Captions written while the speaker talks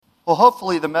Well,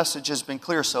 hopefully the message has been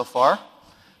clear so far.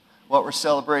 What we're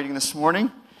celebrating this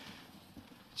morning.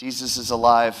 Jesus is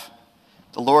alive.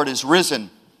 The Lord is risen.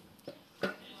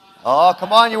 Oh,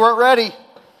 come on, you weren't ready.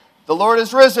 The Lord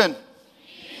is risen.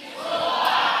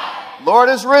 Lord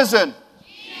is risen.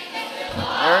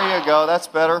 There you go, that's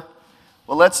better.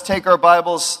 Well, let's take our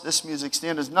Bibles. This music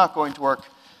stand is not going to work.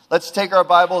 Let's take our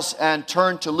Bibles and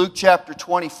turn to Luke chapter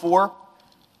 24.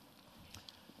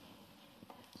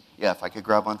 Yeah, if I could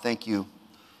grab one, thank you.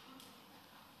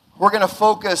 We're going to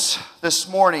focus this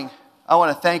morning. I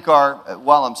want to thank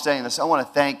while I'm saying this, I want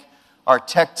to thank our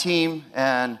tech team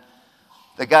and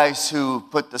the guys who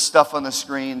put the stuff on the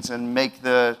screens and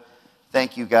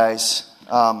thank you guys,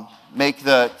 make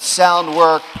the sound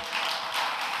work.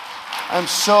 I'm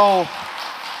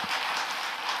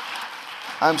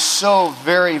so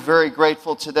very, very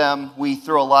grateful to them. We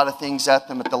throw a lot of things at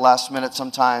them at the last minute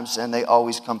sometimes, and they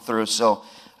always come through. So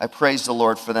I praise the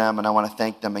Lord for them, and I want to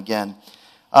thank them again.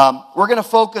 We're going to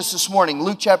focus this morning,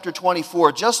 Luke chapter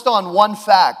 24, just on one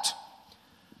fact.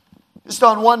 Just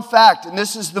on one fact, and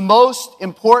this is the most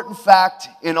important fact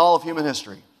in all of human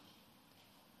history.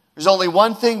 There's only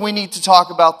one thing we need to talk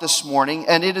about this morning,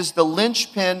 and it is the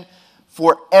linchpin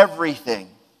for everything.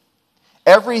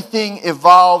 Everything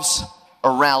evolves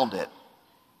around it.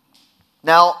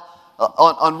 Now,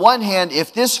 on one hand,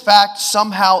 if this fact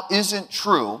somehow isn't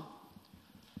true,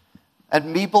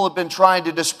 and people have been trying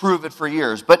to disprove it for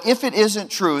years, but if it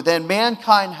isn't true, then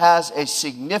mankind has a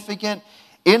significant,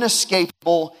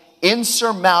 inescapable,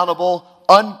 insurmountable,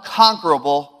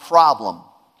 unconquerable problem.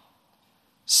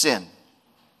 Sin.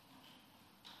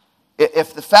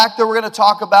 If the fact that we're going to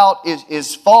talk about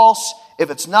is false, if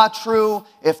it's not true,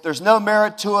 if there's no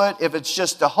merit to it, if it's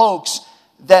just a hoax,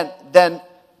 then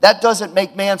that doesn't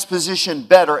make man's position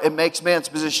better. It makes man's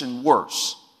position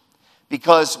worse.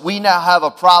 Because we now have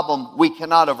a problem we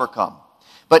cannot overcome.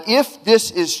 But if this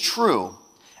is true,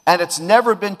 and it's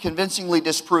never been convincingly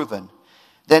disproven,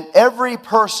 then every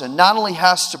person not only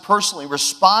has to personally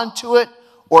respond to it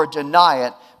or deny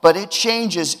it, but it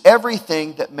changes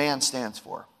everything that man stands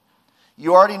for.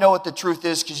 You already know what the truth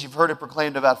is because you've heard it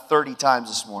proclaimed about 30 times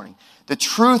this morning. The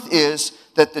truth is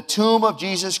that the tomb of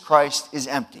Jesus Christ is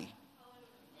empty.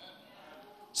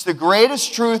 It's the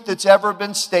greatest truth that's ever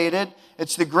been stated.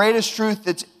 It's the greatest truth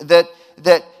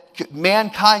that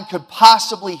mankind could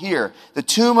possibly hear. The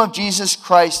tomb of Jesus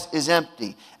Christ is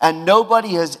empty. And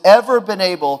nobody has ever been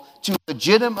able to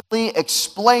legitimately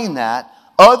explain that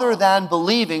other than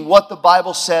believing what the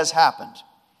Bible says happened.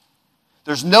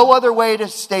 There's no other way to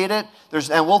state it.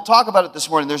 And we'll talk about it this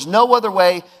morning. There's no other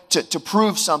way to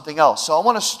prove something else. So I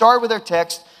want to start with our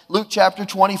text, Luke chapter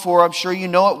 24. I'm sure you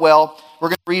know it well. We're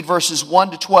going to read verses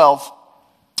 1 to 12.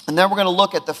 And then we're going to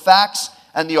look at the facts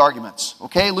and the arguments.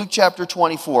 Okay, Luke chapter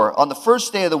 24. On the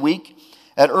first day of the week,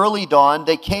 at early dawn,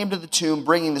 they came to the tomb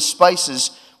bringing the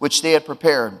spices which they had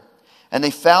prepared. And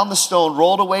they found the stone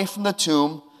rolled away from the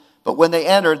tomb, but when they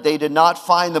entered, they did not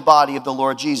find the body of the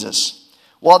Lord Jesus.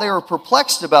 While they were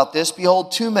perplexed about this,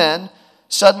 behold, two men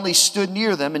suddenly stood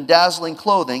near them in dazzling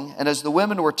clothing, and as the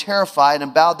women were terrified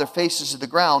and bowed their faces to the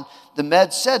ground, the men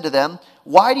said to them,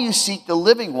 "Why do you seek the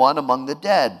living one among the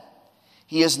dead?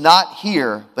 He is not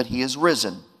here, but he is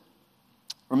risen.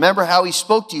 Remember how he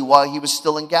spoke to you while he was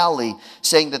still in Galilee,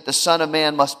 saying that the Son of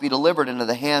Man must be delivered into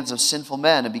the hands of sinful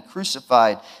men and be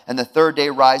crucified, and the third day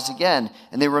rise again."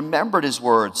 And they remembered his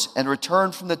words and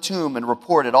returned from the tomb and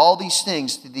reported all these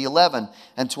things to the 11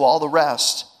 and to all the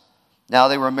rest. Now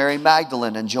they were Mary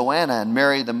Magdalene and Joanna and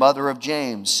Mary the mother of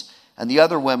James, and the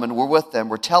other women were with them,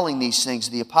 were telling these things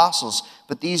to the apostles.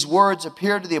 But these words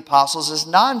appeared to the apostles as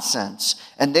nonsense,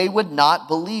 and they would not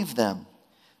believe them.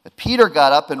 But Peter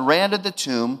got up and ran to the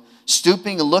tomb.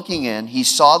 Stooping and looking in, he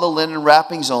saw the linen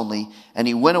wrappings only, and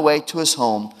he went away to his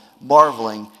home,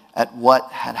 marveling at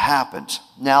what had happened.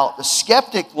 Now, the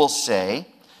skeptic will say,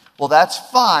 well, that's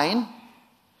fine,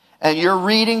 and you're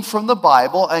reading from the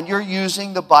Bible, and you're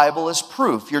using the Bible as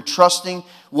proof. You're trusting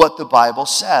what the Bible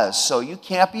says. So you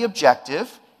can't be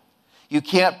objective. You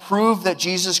can't prove that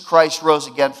Jesus Christ rose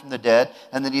again from the dead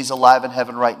and that he's alive in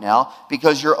heaven right now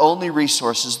because your only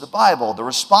resource is the Bible. The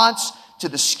response to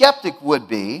the skeptic would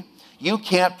be, you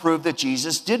can't prove that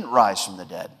Jesus didn't rise from the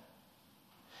dead.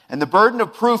 And the burden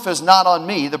of proof is not on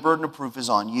me. The burden of proof is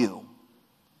on you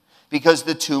because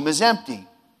the tomb is empty.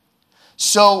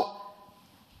 So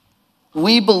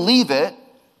we believe it,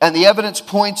 and the evidence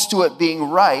points to it being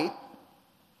right.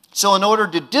 So in order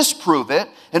to disprove it,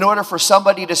 in order for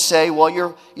somebody to say, well,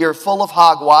 you're full of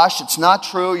hogwash, it's not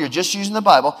true, you're just using the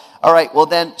Bible, all right, well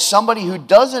then somebody who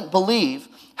doesn't believe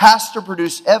has to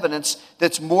produce evidence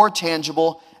that's more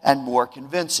tangible and more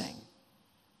convincing.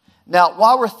 Now,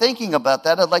 while we're thinking about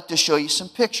that, I'd like to show you some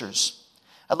pictures.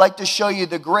 I'd like to show you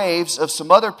the graves of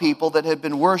some other people that had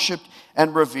been worshipped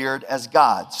and revered as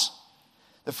gods.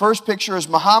 The first picture is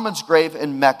Muhammad's grave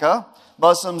in Mecca.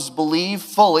 Muslims believe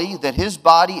fully that his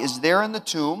body is there in the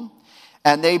tomb,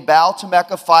 and they bow to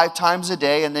Mecca 5 times a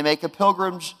day, and they make a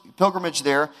pilgrimage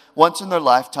there once in their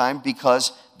lifetime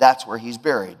because that's where he's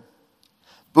buried.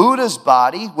 Buddha's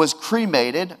body was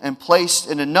cremated and placed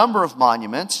in a number of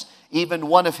monuments. Even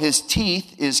one of his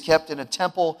teeth is kept in a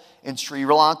temple in Sri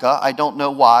Lanka. I don't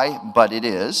know why, but it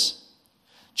is.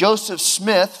 Joseph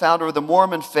Smith, founder of the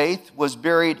Mormon faith, was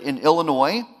buried in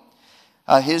Illinois.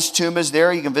 His tomb is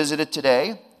there. You can visit it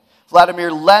today.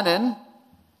 Vladimir Lenin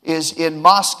is in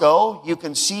Moscow. You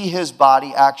can see his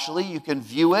body, actually. You can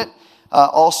view it.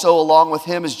 Also along with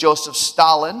him is Joseph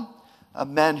Stalin, a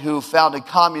man who founded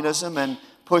communism and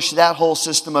pushed that whole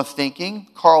system of thinking.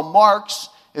 Karl Marx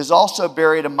is also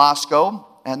buried in Moscow,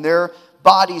 and their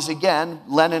bodies, again,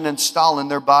 Lenin and Stalin,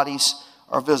 their bodies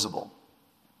are visible.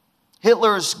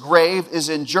 Hitler's grave is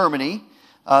in Germany.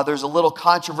 There's a little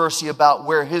controversy about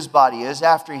where his body is.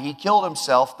 After he killed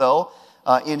himself, though,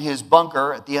 in his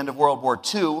bunker at the end of World War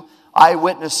II,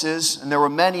 eyewitnesses, and there were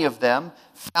many of them,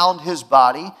 found his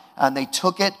body, and they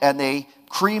took it and they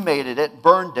cremated it,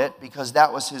 burned it, because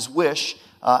that was his wish.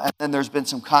 And then there's been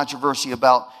some controversy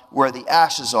about where the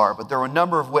ashes are. But there were a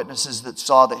number of witnesses that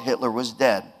saw that Hitler was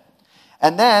dead.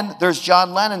 And then there's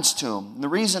John Lennon's tomb. And the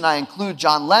reason I include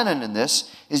John Lennon in this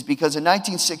is because in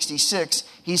 1966,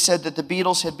 he said that the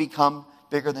Beatles had become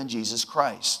bigger than Jesus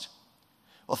Christ.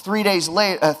 Well, 3 years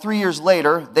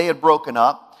later, they had broken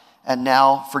up. And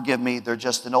now, forgive me, they're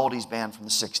just an oldies band from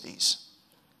the 60s.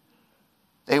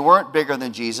 They weren't bigger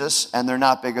than Jesus, and they're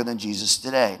not bigger than Jesus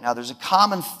today. Now, there's a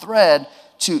common thread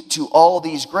to all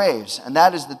these graves, and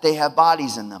that is that they have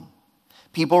bodies in them.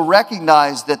 People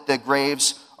recognize that the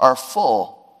graves are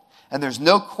full, and there's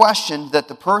no question that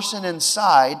the person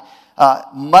inside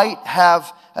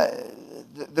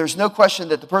there's no question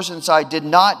that the person inside did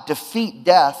not defeat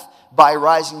death by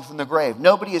rising from the grave.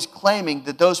 Nobody is claiming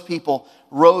that those people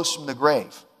rose from the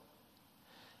grave.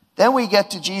 Then we get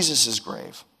to Jesus'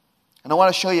 grave. And I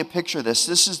want to show you a picture of this.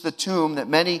 This is the tomb that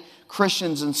many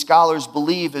Christians and scholars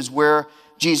believe is where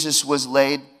Jesus was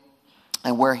laid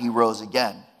and where he rose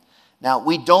again. Now,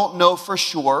 we don't know for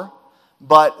sure,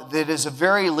 but it is a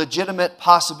very legitimate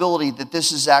possibility that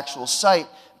this is actual site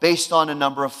based on a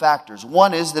number of factors.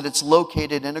 One is that it's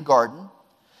located in a garden.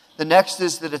 The next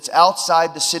is that it's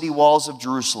outside the city walls of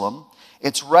Jerusalem.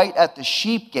 It's right at the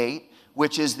sheep gate,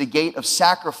 which is the gate of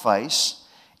sacrifice.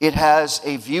 It has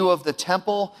a view of the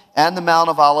temple and the Mount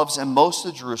of Olives and most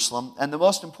of Jerusalem. And the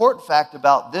most important fact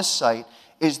about this site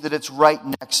is that it's right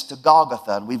next to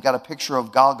Golgotha. And we've got a picture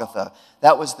of Golgotha.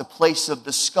 That was the place of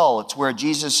the skull. It's where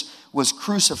Jesus was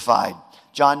crucified.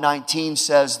 John 19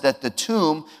 says that the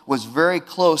tomb was very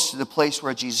close to the place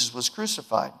where Jesus was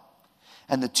crucified.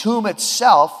 And the tomb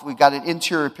itself, we've got an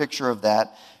interior picture of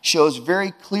that, shows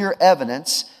very clear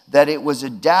evidence that it was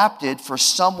adapted for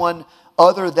someone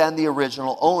other than the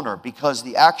original owner, because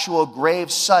the actual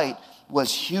grave site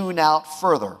was hewn out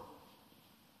further.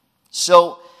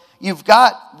 So you've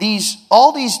got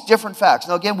all these different facts.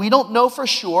 Now again, we don't know for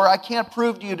sure. I can't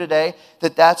prove to you today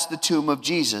that that's the tomb of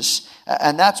Jesus.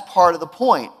 And that's part of the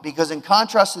point, because in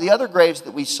contrast to the other graves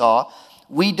that we saw,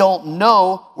 we don't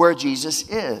know where Jesus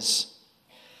is.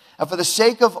 And for the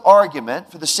sake of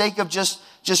argument, for the sake of just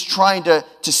trying to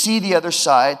see the other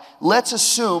side, let's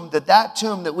assume that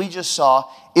tomb that we just saw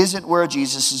isn't where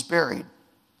Jesus is buried.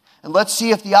 And let's see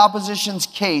if the opposition's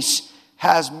case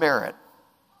has merit.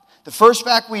 The first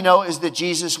fact we know is that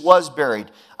Jesus was buried.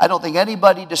 I don't think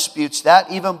anybody disputes that.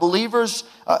 Even believers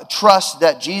trust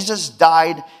that Jesus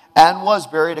died and was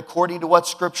buried according to what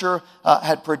Scripture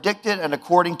had predicted and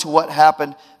according to what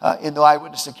happened in the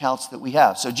eyewitness accounts that we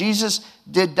have. So Jesus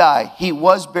did die. He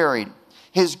was buried.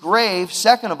 His grave,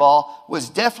 second of all, was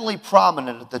definitely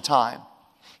prominent at the time.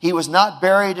 He was not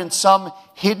buried in some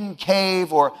hidden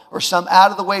cave or some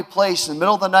out-of-the-way place in the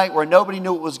middle of the night where nobody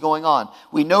knew what was going on.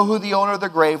 We know who the owner of the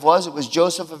grave was. It was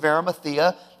Joseph of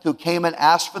Arimathea, who came and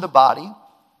asked for the body.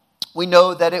 We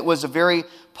know that it was a very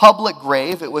public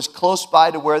grave. It was close by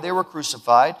to where they were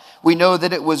crucified. We know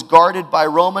that it was guarded by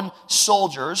Roman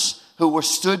soldiers who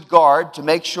stood guard to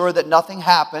make sure that nothing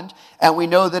happened. And we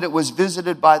know that it was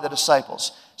visited by the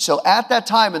disciples. So at that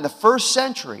time, in the first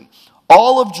century,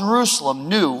 all of Jerusalem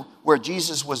knew where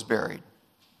Jesus was buried.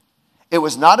 It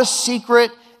was not a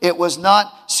secret. It was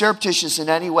not surreptitious in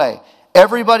any way.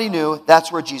 Everybody knew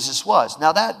that's where Jesus was.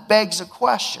 Now that begs a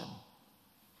question.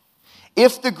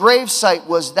 If the gravesite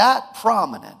was that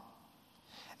prominent,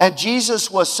 And Jesus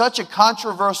was such a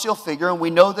controversial figure, and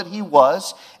we know that he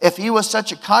was. If he was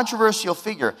such a controversial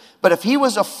figure, but if he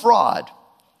was a fraud,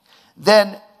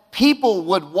 then people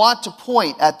would want to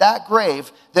point at that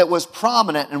grave that was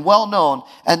prominent and well known,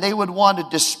 and they would want to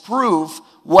disprove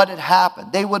what had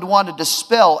happened. They would want to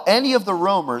dispel any of the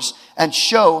rumors and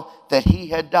show that he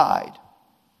had died.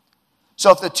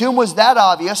 So if the tomb was that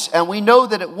obvious, and we know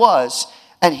that it was,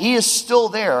 and he is still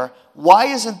there, why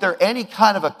isn't there any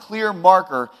kind of a clear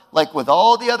marker, like with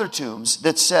all the other tombs,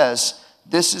 that says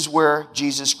this is where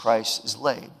Jesus Christ is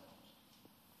laid?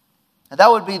 And that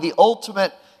would be the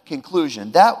ultimate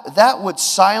conclusion. That would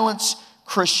silence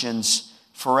Christians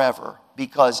forever,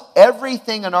 because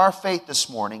everything in our faith this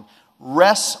morning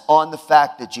rests on the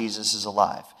fact that Jesus is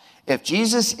alive. If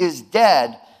Jesus is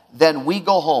dead, then we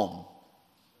go home.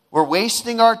 We're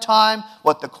wasting our time.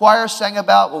 What the choir sang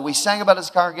about, what we sang about as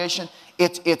a congregation,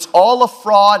 it's all a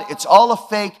fraud. It's all a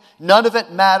fake. None of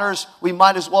it matters. We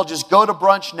might as well just go to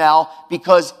brunch now,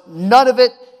 because none of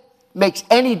it makes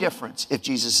any difference if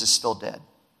Jesus is still dead.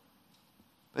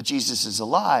 But Jesus is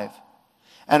alive,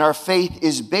 and our faith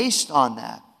is based on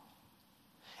that.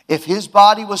 If his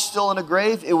body was still in a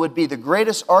grave, it would be the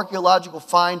greatest archaeological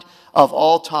find of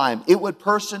all time. It would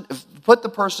put the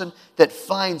person that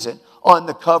finds it on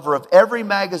the cover of every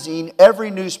magazine,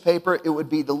 every newspaper. It would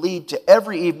be the lead to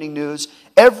every evening news.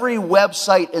 Every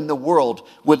website in the world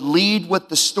would lead with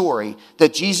the story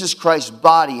that Jesus Christ's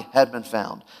body had been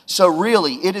found. So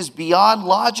really, it is beyond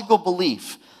logical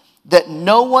belief that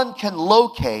no one can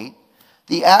locate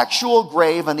the actual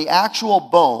grave and the actual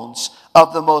bones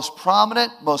of the most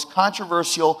prominent, most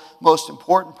controversial, most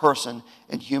important person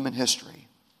in human history.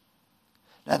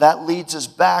 Now that leads us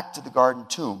back to the garden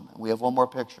tomb. We have one more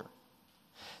picture.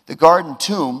 The garden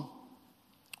tomb,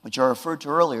 which I referred to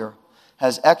earlier,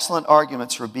 has excellent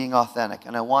arguments for being authentic.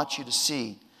 And I want you to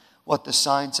see what the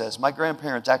sign says. My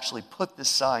grandparents actually put this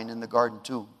sign in the garden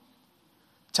tomb.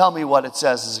 Tell me what it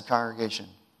says as a congregation.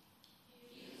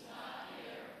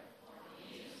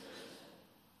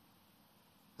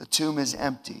 The tomb is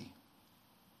empty.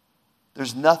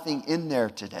 There's nothing in there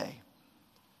today.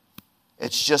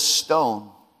 It's just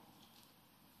stone.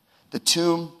 The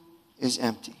tomb is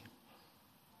empty.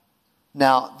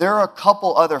 Now, there are a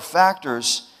couple other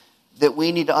factors that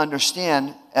we need to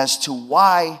understand as to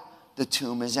why the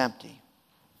tomb is empty.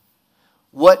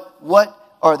 What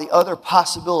are the other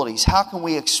possibilities? How can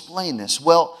we explain this?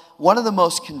 Well, one of the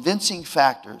most convincing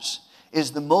factors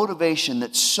is the motivation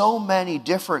that so many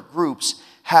different groups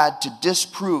had to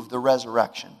disprove the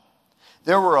resurrection.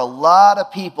 There were a lot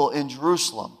of people in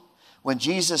Jerusalem when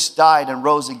Jesus died and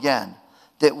rose again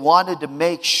that wanted to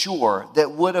make sure,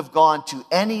 that would have gone to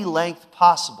any length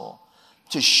possible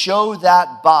to show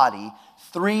that body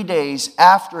 3 days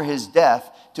after his death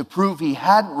to prove he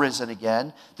hadn't risen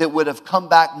again, that would have come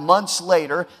back months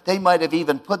later. They might have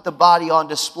even put the body on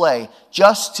display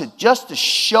just to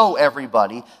show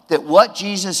everybody that what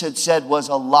Jesus had said was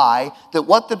a lie, that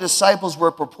what the disciples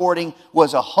were purporting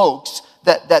was a hoax,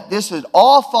 that this had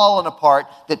all fallen apart,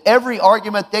 that every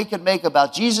argument they could make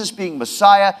about Jesus being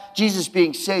Messiah, Jesus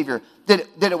being Savior, that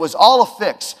it was all a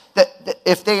fix. That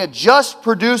if they had just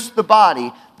produced the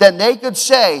body, then they could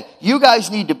say, you guys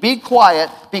need to be quiet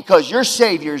because your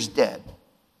Savior's dead.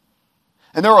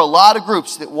 And there were a lot of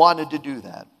groups that wanted to do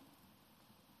that.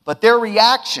 But their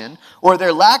reaction, or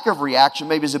their lack of reaction,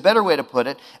 maybe is a better way to put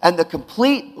it, and the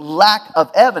complete lack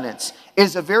of evidence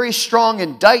is a very strong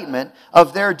indictment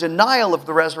of their denial of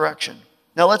the resurrection.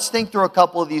 Now let's think through a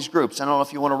couple of these groups. I don't know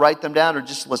if you want to write them down or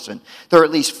just listen. There are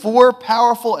at least 4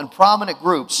 powerful and prominent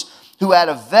groups who had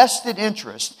a vested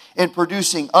interest in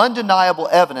producing undeniable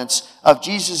evidence of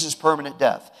Jesus' permanent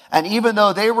death. And even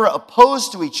though they were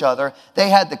opposed to each other, they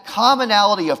had the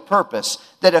commonality of purpose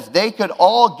that if they could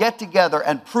all get together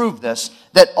and prove this,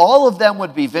 that all of them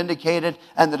would be vindicated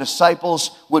and the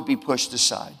disciples would be pushed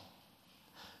aside.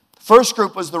 The first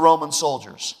group was the Roman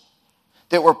soldiers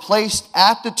that were placed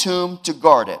at the tomb to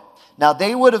guard it. Now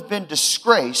they would have been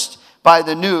disgraced by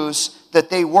the news that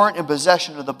they weren't in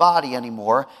possession of the body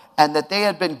anymore, and that they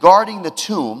had been guarding the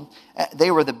tomb. They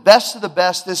were the best of the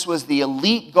best. This was the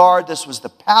elite guard. This was the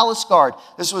palace guard.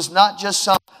 This was not just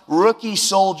some rookie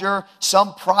soldier,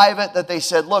 some private that they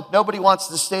said, look, nobody wants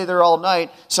to stay there all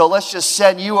night, so let's just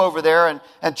send you over there,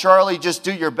 and Charlie, just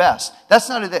do your best. That's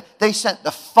not it. They sent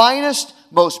the finest,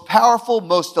 most powerful,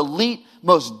 most elite,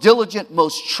 most diligent,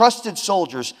 most trusted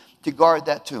soldiers to guard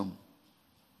that tomb.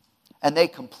 And they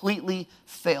completely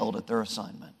failed at their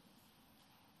assignment.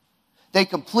 They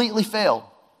completely failed.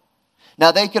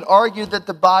 Now, they could argue that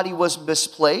the body was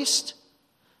misplaced,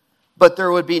 but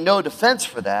there would be no defense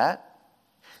for that.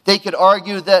 They could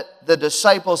argue that the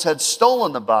disciples had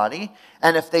stolen the body,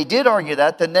 and if they did argue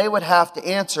that, then they would have to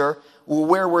answer, well,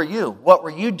 where were you? What were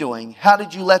you doing? How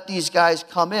did you let these guys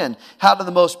come in? How did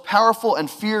the most powerful and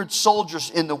feared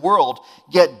soldiers in the world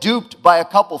get duped by a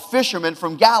couple fishermen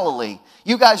from Galilee?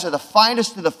 You guys are the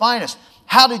finest of the finest.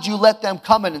 How did you let them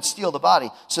come in and steal the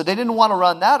body? So they didn't want to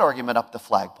run that argument up the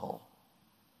flagpole.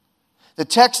 The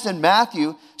text in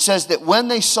Matthew says that when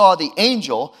they saw the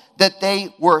angel, that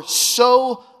they were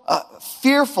so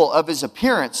fearful of his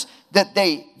appearance that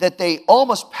they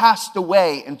almost passed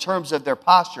away in terms of their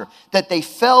posture, that they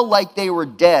fell like they were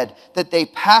dead, that they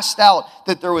passed out,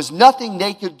 that there was nothing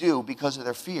they could do because of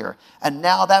their fear. And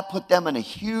now that put them in a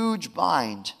huge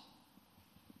bind.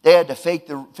 They had to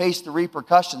face the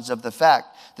repercussions of the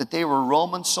fact that they were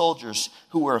Roman soldiers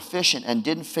who were efficient and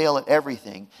didn't fail at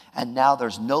everything, and now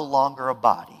there's no longer a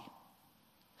body.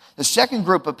 The second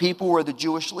group of people were the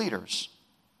Jewish leaders.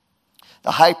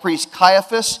 The high priest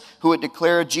Caiaphas, who had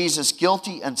declared Jesus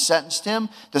guilty and sentenced him,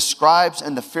 the scribes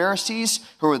and the Pharisees,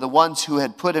 who were the ones who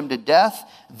had put him to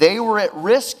death, they were at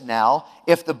risk now,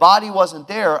 if the body wasn't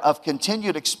there, of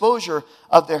continued exposure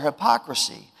of their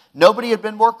hypocrisy. Nobody had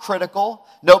been more critical.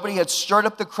 Nobody had stirred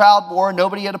up the crowd more.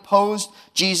 Nobody had opposed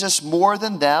Jesus more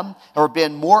than them or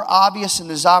been more obvious in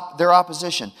their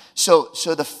opposition. So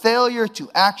the failure to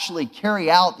actually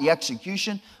carry out the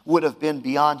execution would have been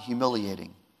beyond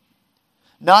humiliating.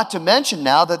 Not to mention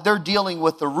now that they're dealing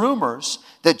with the rumors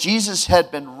that Jesus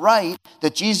had been right,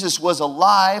 that Jesus was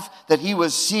alive, that he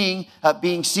was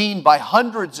being seen by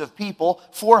hundreds of people,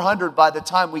 400 by the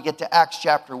time we get to Acts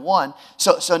chapter 1.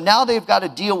 So now they've got to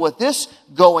deal with this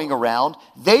going around.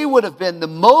 They would have been the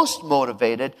most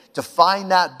motivated to find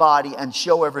that body and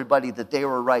show everybody that they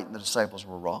were right and the disciples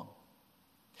were wrong.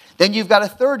 Then you've got a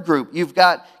third group. You've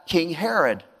got King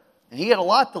Herod, and he had a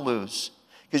lot to lose.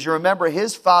 Because you remember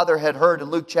his father had heard in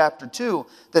Luke chapter 2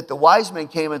 that the wise men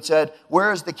came and said,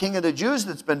 where is the king of the Jews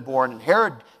that's been born? And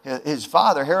Herod, his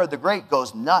father, Herod the Great,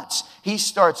 goes nuts. He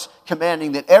starts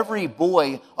commanding that every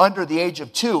boy under the age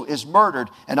of 2 is murdered.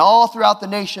 And all throughout the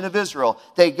nation of Israel,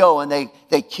 they go and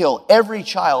they kill every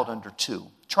child under 2,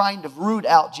 trying to root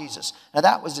out Jesus. Now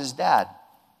that was his dad.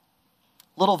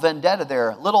 Little vendetta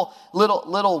there.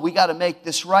 Little, we got to make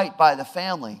this right by the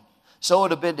family. So it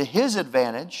would have been to his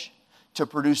advantage to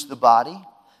produce the body,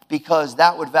 because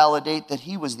that would validate that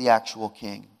he was the actual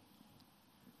king.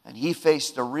 And he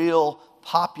faced a real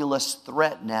populist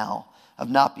threat now of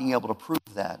not being able to prove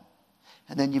that.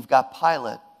 And then you've got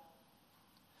Pilate.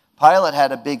 Pilate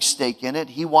had a big stake in it.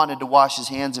 He wanted to wash his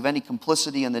hands of any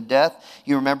complicity in the death.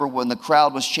 You remember when the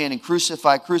crowd was chanting,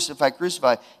 crucify, crucify,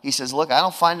 crucify. He says, look, I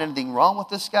don't find anything wrong with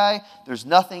this guy. There's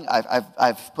nothing.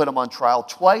 I've put him on trial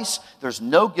twice. There's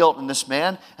no guilt in this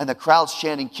man. And the crowd's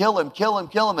chanting, kill him, kill him,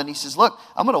 kill him. And he says, look,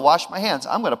 I'm going to wash my hands.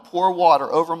 I'm going to pour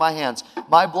water over my hands.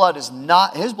 His blood is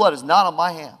not on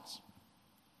my hands.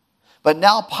 But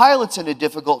now Pilate's in a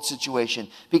difficult situation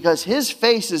because his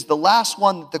face is the last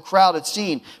one that the crowd had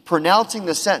seen pronouncing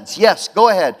the sentence. Yes, go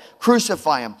ahead,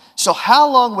 crucify him. So how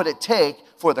long would it take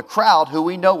for the crowd, who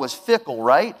we know was fickle,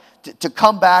 right, to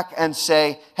come back and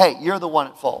say, hey, you're the one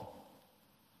at fault?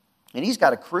 And he's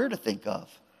got a career to think of.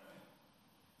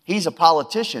 He's a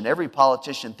politician. Every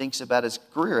politician thinks about his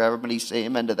career. Everybody say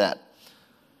amen to that.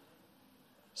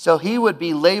 So he would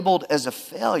be labeled as a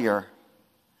failure.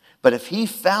 But if he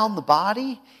found the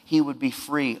body, he would be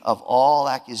free of all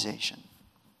accusation.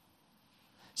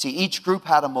 See, each group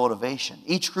had a motivation.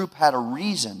 Each group had a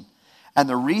reason and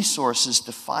the resources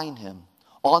to find him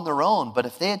on their own. But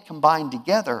if they had combined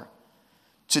together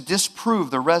to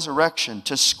disprove the resurrection,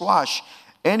 to squash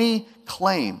any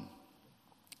claim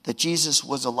that Jesus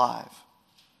was alive,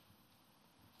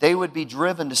 they would be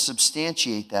driven to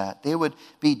substantiate that. They would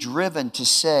be driven to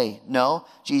say, no,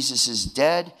 Jesus is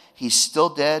dead. He's still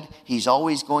dead. He's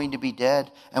always going to be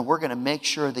dead. And we're going to make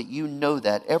sure that you know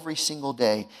that every single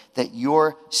day that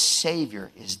your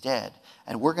Savior is dead.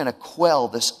 And we're going to quell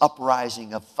this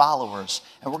uprising of followers.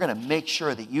 And we're going to make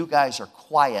sure that you guys are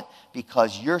quiet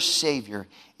because your Savior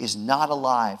is not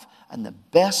alive. And the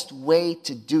best way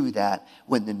to do that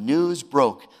when the news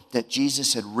broke that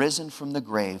Jesus had risen from the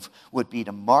grave would be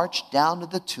to march down to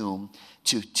the tomb,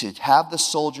 to have the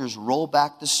soldiers roll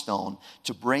back the stone,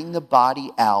 to bring the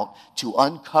body out, to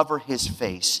uncover his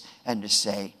face, and to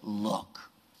say, look.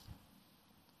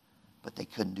 But they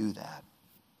couldn't do that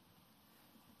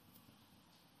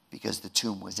because the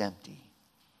tomb was empty.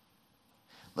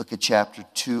 Look at chapter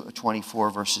 24,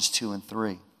 verses 2 and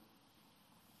 3.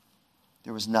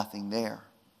 There was nothing there.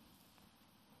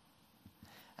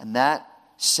 And that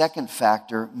second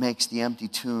factor makes the empty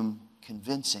tomb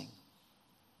convincing.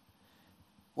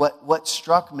 What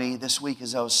struck me this week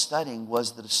as I was studying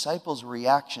was the disciples'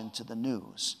 reaction to the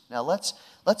news. Now let's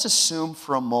assume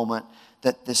for a moment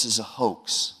that this is a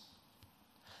hoax.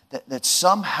 That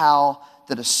somehow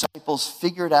the disciples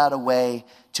figured out a way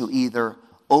to either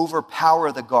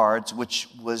overpower the guards,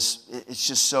 it's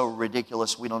just so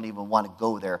ridiculous we don't even want to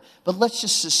go there. But let's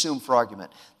just assume for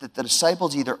argument that the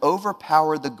disciples either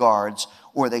overpowered the guards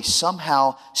or they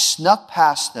somehow snuck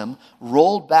past them,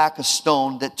 rolled back a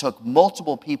stone that took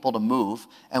multiple people to move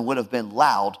and would have been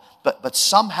loud. But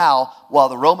somehow, while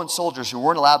the Roman soldiers who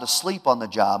weren't allowed to sleep on the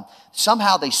job,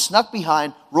 somehow they snuck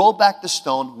behind, rolled back the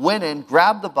stone, went in,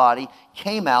 grabbed the body,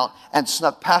 came out, and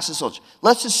snuck past the soldiers.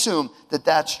 Let's assume that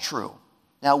that's true.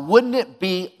 Now, wouldn't it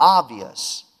be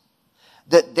obvious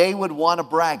that they would want to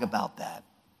brag about that?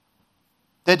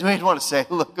 They'd want to say,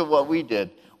 look at what we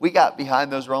did. We got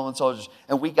behind those Roman soldiers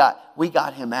and we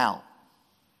got him out.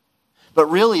 But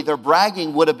really, their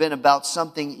bragging would have been about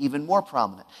something even more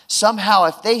prominent. Somehow,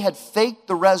 if they had faked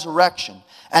the resurrection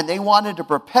and they wanted to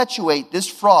perpetuate this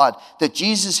fraud that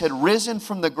Jesus had risen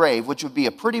from the grave, which would be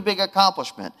a pretty big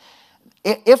accomplishment,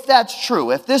 if that's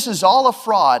true, if this is all a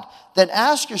fraud, then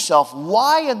ask yourself,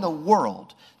 why in the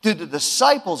world do the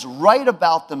disciples write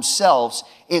about themselves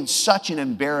in such an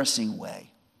embarrassing way?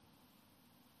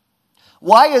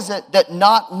 Why is it that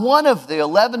not one of the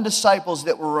 11 disciples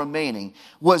that were remaining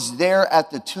was there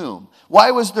at the tomb? Why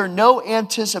was there no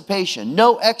anticipation,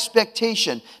 no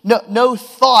expectation, no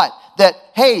thought that,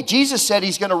 hey, Jesus said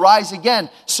he's going to rise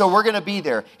again, so we're going to be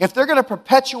there? If they're going to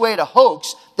perpetuate a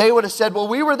hoax, they would have said, well,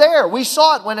 we were there. We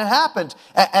saw it when it happened,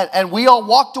 and we all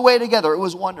walked away together. It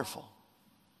was wonderful.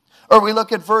 Or we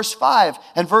look at verse 5,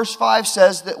 and verse 5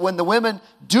 says that when the women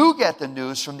do get the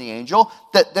news from the angel,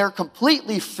 that they're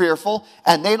completely fearful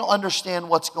and they don't understand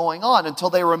what's going on until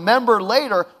they remember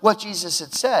later what Jesus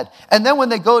had said. And then when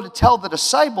they go to tell the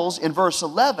disciples in verse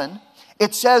 11,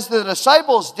 it says the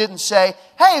disciples didn't say,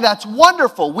 hey, that's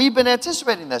wonderful, we've been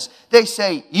anticipating this. They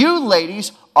say, you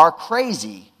ladies are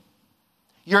crazy.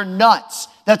 You're nuts.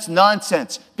 That's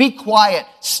nonsense. Be quiet.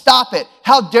 Stop it.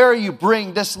 How dare you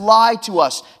bring this lie to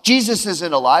us? Jesus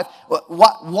isn't alive.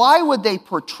 Why would they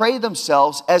portray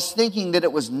themselves as thinking that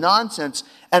it was nonsense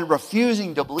and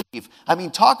refusing to believe? I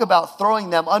mean, talk about throwing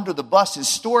them under the bus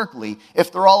historically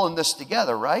if they're all in this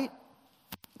together, right?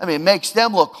 I mean, it makes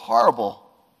them look horrible.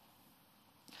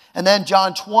 And then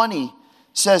John 20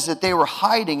 says that they were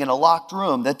hiding in a locked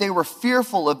room, that they were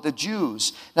fearful of the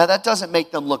Jews. Now, that doesn't make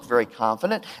them look very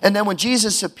confident. And then when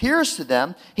Jesus appears to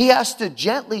them, he has to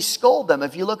gently scold them.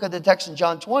 If you look at the text in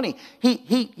John 20,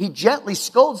 he gently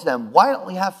scolds them. Why don't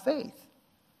we have faith?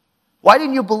 Why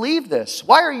didn't you believe this?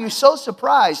 Why are you so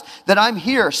surprised that I'm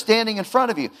here standing in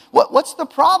front of you? What's the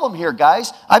problem here,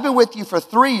 guys? I've been with you for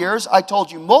 3 years. I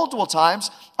told you multiple times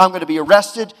I'm going to be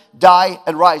arrested, die,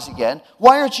 and rise again.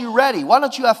 Why aren't you ready? Why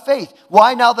don't you have faith?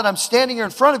 Why, now that I'm standing here in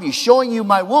front of you, showing you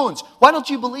my wounds, why don't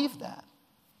you believe that?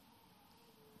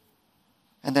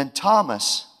 And then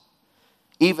Thomas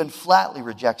even flatly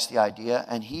rejects the idea,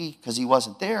 and he, because he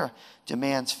wasn't there,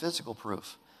 demands physical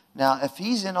proof. Now, if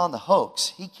he's in on the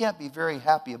hoax, he can't be very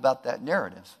happy about that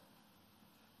narrative.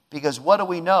 Because what do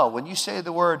we know? When you say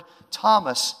the word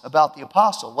Thomas about the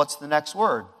apostle, what's the next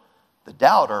word? The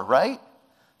doubter, right?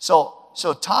 So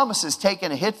Thomas is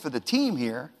taking a hit for the team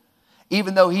here,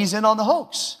 even though he's in on the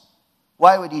hoax.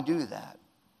 Why would he do that?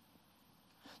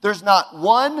 There's not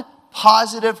one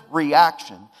positive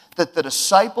reaction that the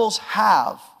disciples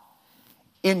have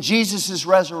in Jesus'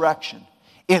 resurrection.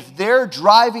 If they're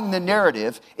driving the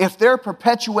narrative, if they're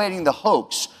perpetuating the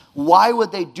hoax, why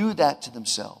would they do that to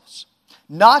themselves?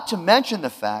 Not to mention the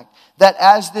fact that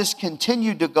as this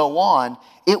continued to go on,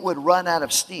 it would run out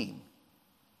of steam.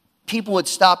 People would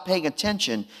stop paying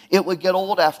attention. It would get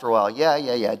old after a while.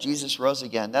 Yeah. Jesus rose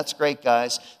again. That's great,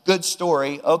 guys. Good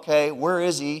story. Okay, where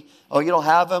is he? Oh, you don't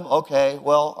have him? Okay,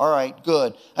 well, all right,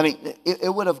 good. I mean,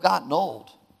 it would have gotten old.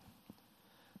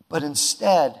 But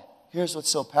instead, here's what's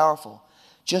so powerful.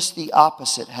 Just the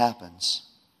opposite happens.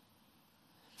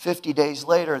 50 days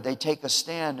later, they take a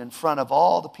stand in front of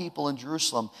all the people in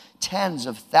Jerusalem, tens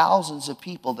of thousands of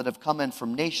people that have come in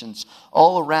from nations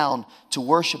all around to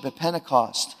worship at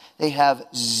Pentecost. They have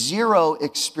zero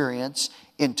experience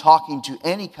in talking to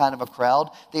any kind of a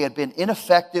crowd. They had been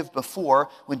ineffective before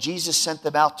when Jesus sent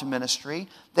them out to ministry.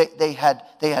 They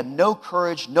had no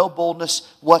courage, no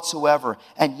boldness whatsoever.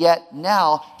 And yet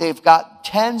now they've got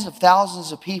tens of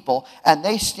thousands of people, and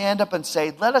they stand up and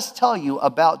say, let us tell you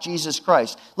about Jesus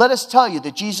Christ. Let us tell you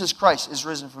that Jesus Christ is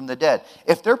risen from the dead.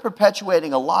 If they're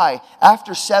perpetuating a lie,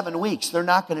 after 7 weeks, they're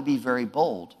not going to be very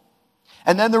bold.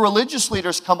 And then the religious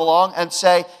leaders come along and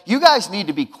say, you guys need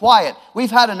to be quiet. We've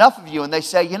had enough of you. And they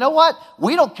say, you know what?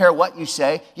 We don't care what you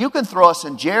say. You can throw us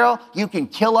in jail. You can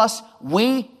kill us.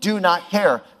 We do not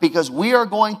care, because we are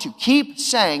going to keep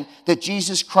saying that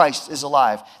Jesus Christ is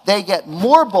alive. They get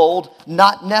more bold,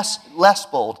 not less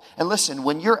bold. And listen,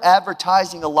 when you're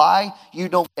advertising a lie, you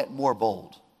don't get more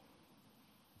bold.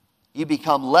 You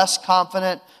become less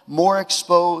confident, more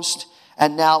exposed.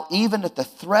 And now, even at the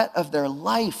threat of their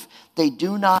life, they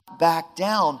do not back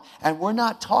down. And we're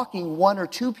not talking one or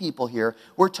two people here.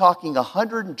 We're talking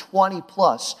 120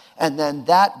 plus. And then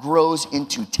that grows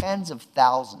into tens of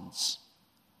thousands.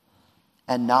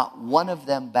 And not one of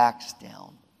them backs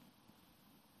down.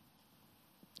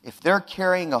 If they're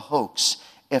carrying a hoax,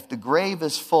 if the grave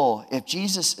is full, if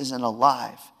Jesus isn't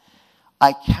alive,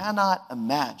 I cannot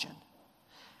imagine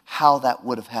how that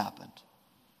would have happened.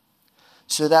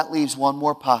 So that leaves one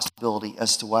more possibility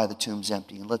as to why the tomb's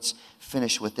empty. And let's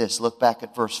finish with this. Look back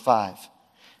at verse 5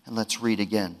 and let's read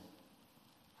again.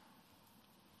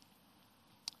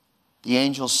 The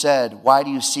angel said, "Why do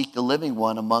you seek the living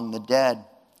one among the dead?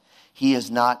 He is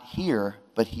not here,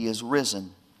 but he is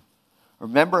risen.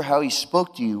 Remember how he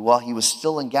spoke to you while he was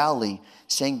still in Galilee,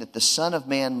 saying that the Son of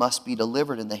Man must be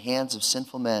delivered in the hands of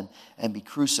sinful men and be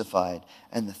crucified,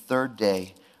 and the third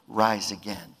day rise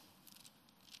again."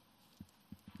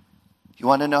 You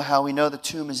want to know how we know the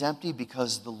tomb is empty?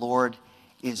 Because the Lord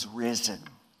is risen.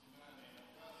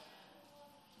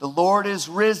 The Lord is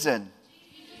risen.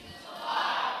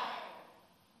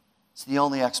 It's the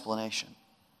only explanation.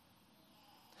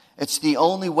 It's the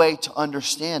only way to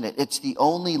understand it. It's the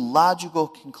only logical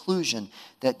conclusion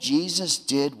that Jesus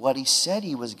did what he said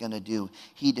he was going to do.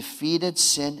 He defeated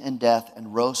sin and death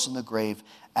and rose from the grave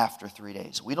after 3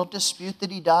 days. We don't dispute that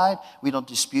he died. We don't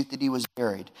dispute that he was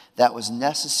buried. That was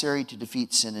necessary to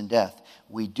defeat sin and death.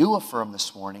 We do affirm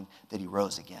this morning that he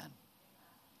rose again.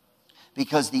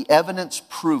 Because the evidence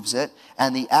proves it,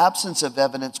 and the absence of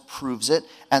evidence proves it,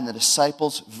 and the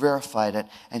disciples verified it.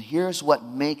 And here's what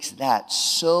makes that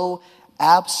so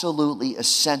absolutely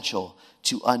essential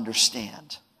to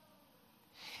understand.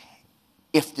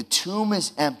 If the tomb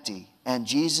is empty and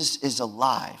Jesus is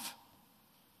alive,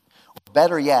 or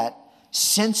better yet,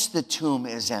 since the tomb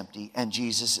is empty and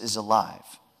Jesus is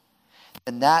alive,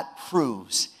 then that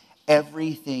proves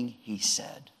everything he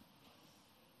said.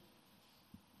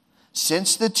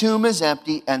 Since the tomb is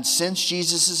empty and since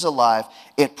Jesus is alive,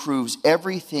 it proves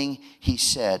everything he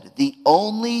said. The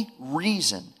only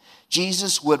reason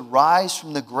Jesus would rise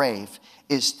from the grave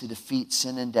is to defeat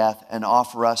sin and death and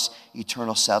offer us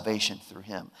eternal salvation through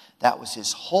him. That was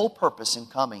his whole purpose in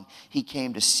coming. He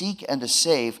came to seek and to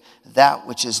save that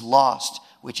which is lost,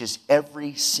 which is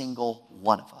every single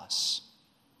one of us.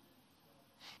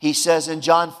 He says in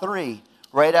John 3,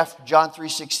 right after John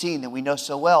 3:16 that we know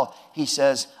so well, he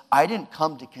says, "I didn't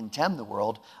come to condemn the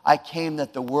world. I came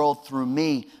that the world through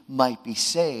me might be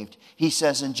saved." He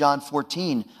says in John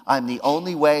 14, "I'm the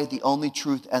only way, the only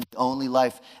truth, and the only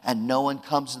life, and no one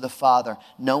comes to the Father.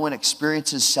 No one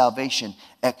experiences salvation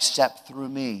except through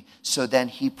me." So then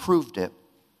he proved it.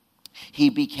 He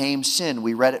became sin.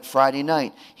 We read it Friday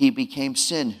night. He became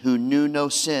sin who knew no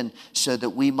sin so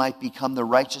that we might become the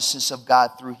righteousness of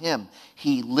God through him.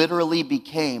 He literally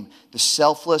became the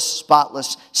selfless,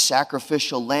 spotless,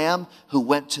 sacrificial lamb who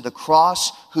went to the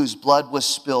cross, whose blood was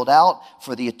spilled out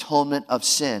for the atonement of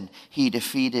sin. He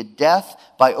defeated death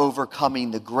by overcoming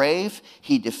the grave.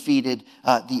 He defeated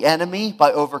the enemy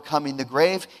by overcoming the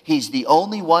grave. He's the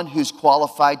only one who's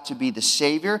qualified to be the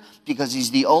Savior because he's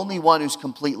the only one who's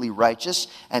completely righteous.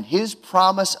 And his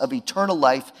promise of eternal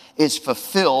life is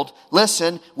fulfilled,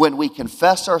 listen, when we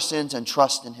confess our sins and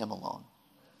trust in him alone.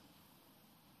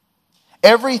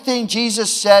 Everything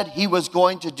Jesus said he was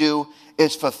going to do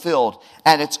is fulfilled.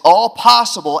 And it's all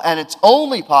possible, and it's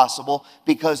only possible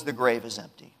because the grave is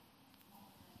empty.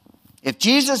 If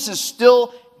Jesus is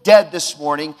still dead this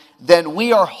morning, then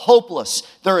we are hopeless.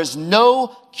 There is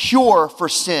no cure for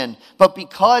sin. But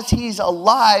because he's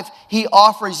alive, he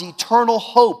offers eternal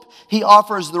hope. He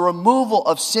offers the removal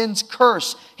of sin's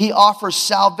curse. He offers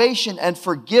salvation and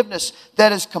forgiveness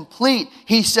that is complete.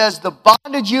 He says, the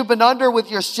bondage you've been under with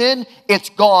your sin, it's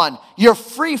gone. You're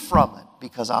free from it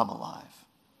because I'm alive.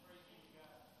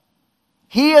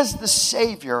 He is the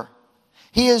Savior.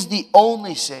 He is the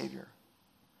only Savior.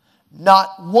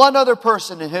 Not one other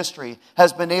person in history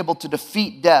has been able to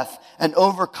defeat death and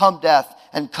overcome death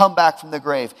and come back from the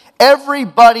grave.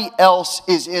 Everybody else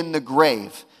is in the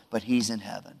grave, but he's in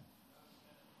heaven.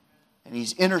 And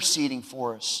he's interceding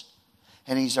for us.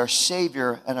 And he's our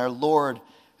Savior and our Lord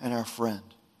and our friend.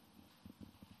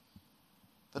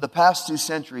 For the past 2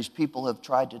 centuries, people have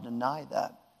tried to deny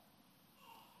that.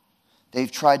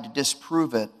 They've tried to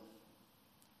disprove it.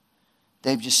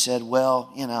 They've just said,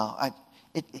 well,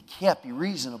 it can't be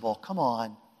reasonable. Come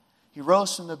on. He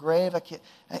rose from the grave.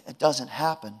 It doesn't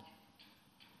happen.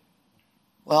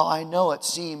 Well, I know it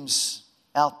seems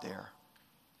out there,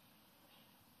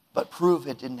 but prove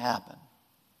it didn't happen.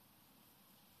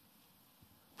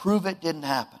 Prove it didn't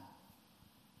happen.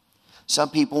 Some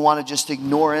people want to just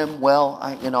ignore him. Well,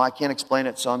 I can't explain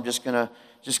it, so I'm just gonna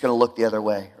look the other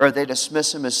way. Or they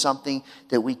dismiss him as something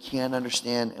that we can't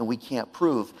understand and we can't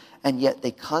prove. And yet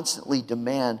they constantly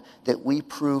demand that we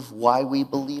prove why we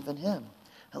believe in him.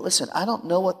 Now listen, I don't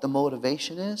know what the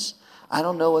motivation is. I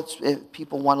don't know if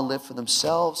people want to live for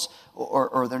themselves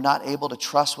or they're not able to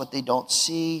trust what they don't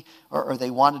see or they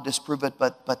want to disprove it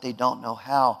but they don't know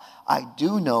how. I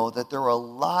do know that there were a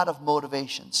lot of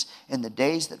motivations in the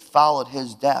days that followed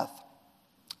his death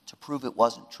to prove it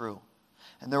wasn't true.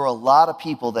 And there were a lot of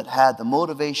people that had the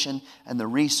motivation and the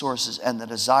resources and the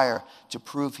desire to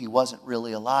prove he wasn't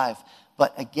really alive.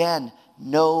 But again,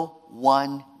 no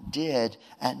one did,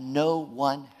 and no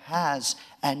one has,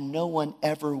 and no one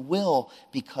ever will,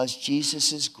 because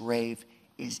Jesus' grave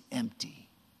is empty.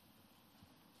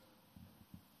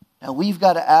 Now we've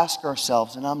got to ask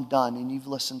ourselves, and I'm done, and you've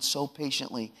listened so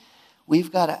patiently.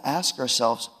 We've got to ask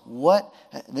ourselves,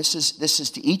 this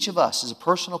is to each of us as a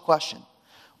personal question.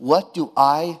 What do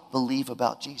I believe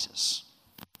about Jesus?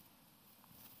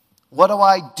 What do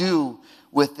I do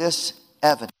with this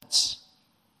evidence?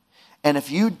 And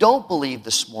if you don't believe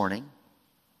this morning,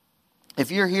 if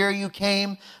you're here, you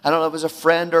came, I don't know if it was a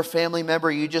friend or family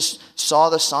member, you just saw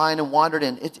the sign and wandered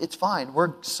in, it's fine.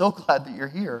 We're so glad that you're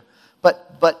here.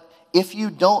 But if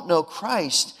you don't know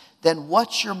Christ, then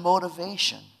what's your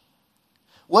motivation?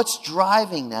 What's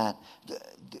driving that?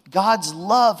 God's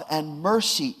love and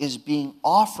mercy is being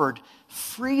offered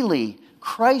freely.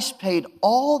 Christ paid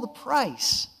all the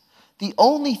price. The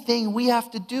only thing we have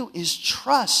to do is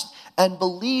trust and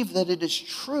believe that it is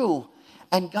true.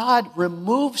 And God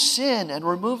removes sin and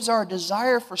removes our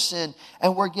desire for sin,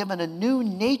 and we're given a new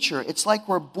nature. It's like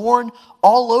we're born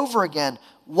all over again.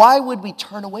 Why would we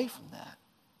turn away from that?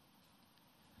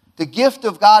 The gift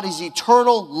of God is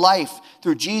eternal life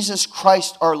through Jesus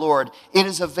Christ our Lord. It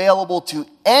is available to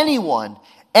anyone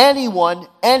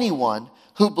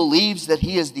who believes that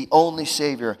he is the only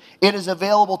Savior. It is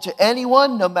available to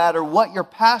anyone, no matter what your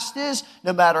past is,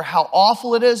 no matter how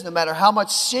awful it is, no matter how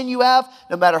much sin you have,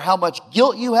 no matter how much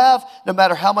guilt you have, no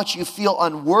matter how much you feel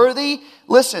unworthy.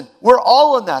 Listen, we're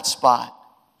all in that spot.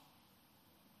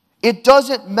 It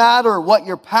doesn't matter what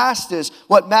your past is.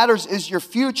 What matters is your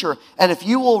future. And if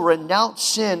you will renounce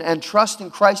sin and trust in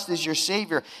Christ as your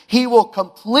Savior, he will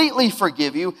completely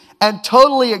forgive you and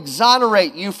totally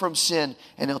exonerate you from sin,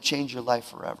 and he'll change your life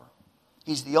forever.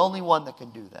 He's the only one that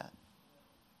can do that.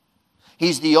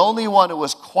 He's the only one who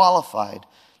was qualified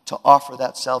to offer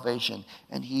that salvation,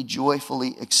 and he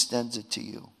joyfully extends it to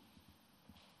you.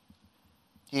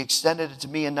 He extended it to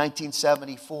me in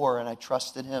 1974, and I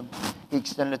trusted him. He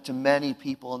extended it to many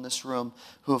people in this room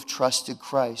who have trusted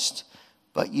Christ.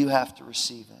 But you have to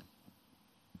receive it.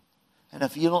 And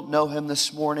if you don't know him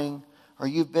this morning, or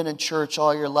you've been in church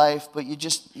all your life, but you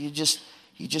just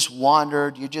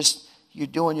wandered, you're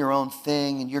doing your own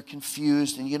thing, and you're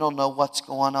confused, and you don't know what's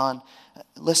going on.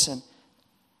 Listen,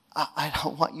 I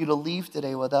don't want you to leave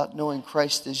today without knowing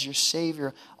Christ as your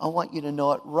Savior. I want you to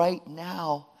know it right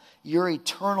now. Your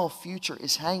eternal future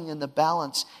is hanging in the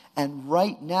balance. And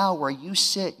right now where you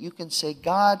sit, you can say,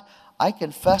 God, I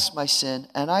confess my sin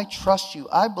and I trust you.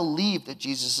 I believe that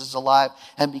Jesus is alive.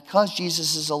 And because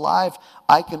Jesus is alive,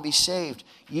 I can be saved.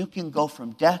 You can go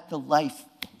from death to life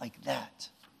like that.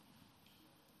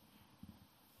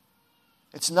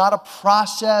 It's not a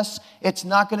process. It's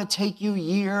not going to take you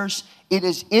years. It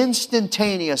is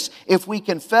instantaneous. If we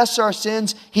confess our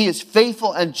sins, he is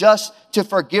faithful and just to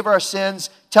forgive our sins.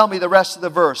 Tell me the rest of the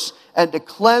verse. And to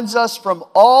cleanse us from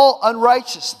all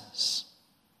unrighteousness.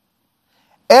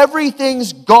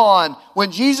 Everything's gone.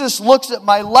 When Jesus looks at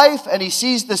my life and he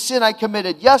sees the sin I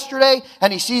committed yesterday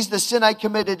and he sees the sin I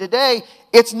committed today,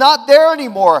 it's not there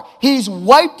anymore. He's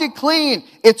wiped it clean.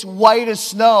 It's white as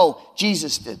snow.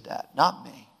 Jesus did that, not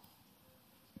me.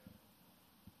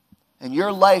 And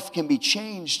your life can be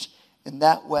changed in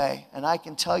that way. And I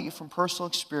can tell you from personal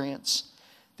experience,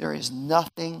 there is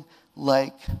nothing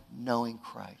like knowing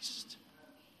Christ.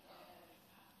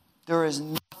 There is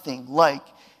nothing like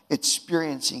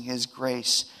experiencing his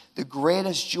grace. The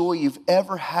greatest joy you've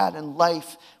ever had in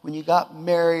life when you got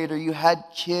married or you had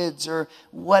kids or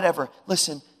whatever.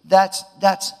 Listen, that's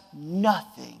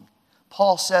nothing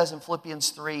Paul says in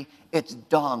Philippians 3, it's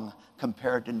dung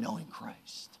compared to knowing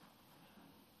Christ.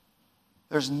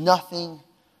 There's nothing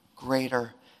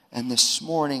greater. And this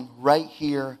morning, right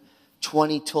here,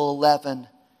 20 till 11,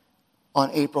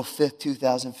 on April 5th,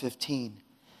 2015,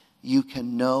 you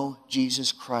can know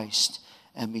Jesus Christ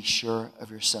and be sure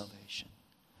of your salvation.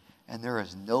 And there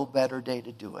is no better day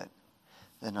to do it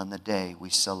than on the day we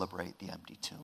celebrate the empty tomb.